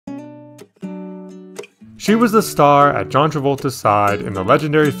She was the star at John Travolta's side in the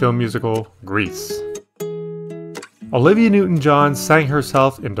legendary film musical Grease. Olivia Newton-John sang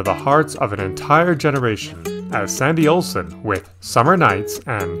herself into the hearts of an entire generation as Sandy Olsson with Summer Nights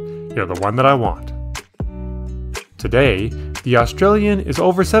and You're the One That I Want. Today, the Australian is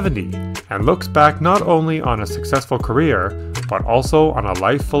over 70 and looks back not only on a successful career, but also on a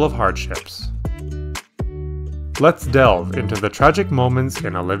life full of hardships. Let's delve into the tragic moments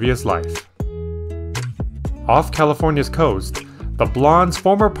in Olivia's life. Off California's coast, the blonde's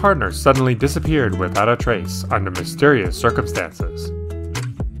former partner suddenly disappeared without a trace under mysterious circumstances.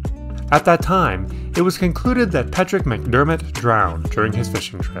 At that time, it was concluded that Patrick McDermott drowned during his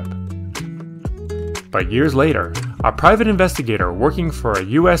fishing trip. But years later, a private investigator working for a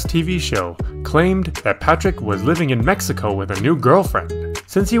US TV show claimed that Patrick was living in Mexico with a new girlfriend.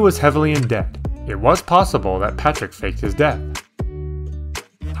 Since he was heavily in debt, it was possible that Patrick faked his death.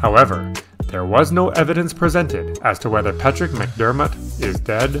 However, there was no evidence presented as to whether Patrick McDermott is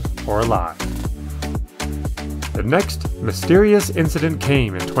dead or alive. The next mysterious incident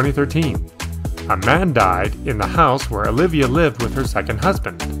came in 2013. A man died in the house where Olivia lived with her second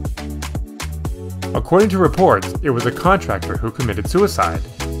husband. According to reports, it was a contractor who committed suicide.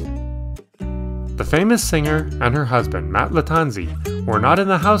 The famous singer and her husband, Matt Lattanzi, were not in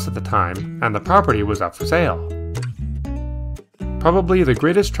the house at the time, and the property was up for sale. Probably the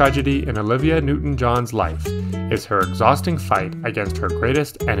greatest tragedy in Olivia Newton-John's life is her exhausting fight against her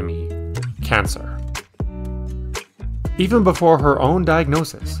greatest enemy, cancer. Even before her own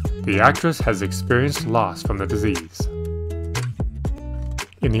diagnosis, the actress has experienced loss from the disease.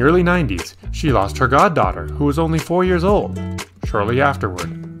 In the early 90s, she lost her goddaughter, who was only 4 years old. Shortly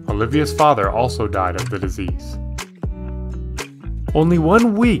afterward, Olivia's father also died of the disease. Only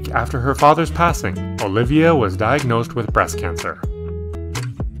 1 week after her father's passing, Olivia was diagnosed with breast cancer.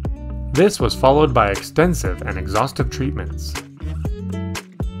 This was followed by extensive and exhaustive treatments.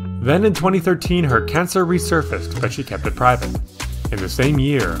 Then in 2013, her cancer resurfaced, but she kept it private. In the same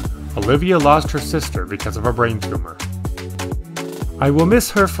year, Olivia lost her sister because of a brain tumor. I will miss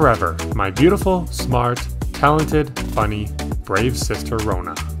her forever, my beautiful, smart, talented, funny, brave sister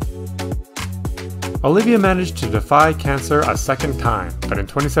Rona. Olivia managed to defy cancer a second time, but in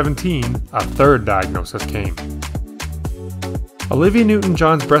 2017, a third diagnosis came. Olivia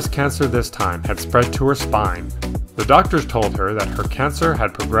Newton-John's breast cancer this time had spread to her spine. The doctors told her that her cancer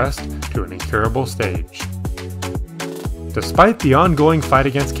had progressed to an incurable stage. Despite the ongoing fight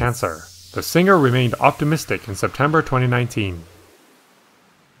against cancer, the singer remained optimistic in September 2019.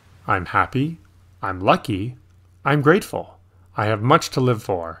 I'm happy, I'm lucky, I'm grateful, I have much to live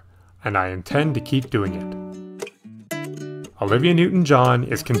for, and I intend to keep doing it. Olivia Newton-John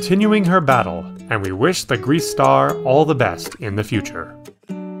is continuing her battle, and we wish the Grease star all the best in the future.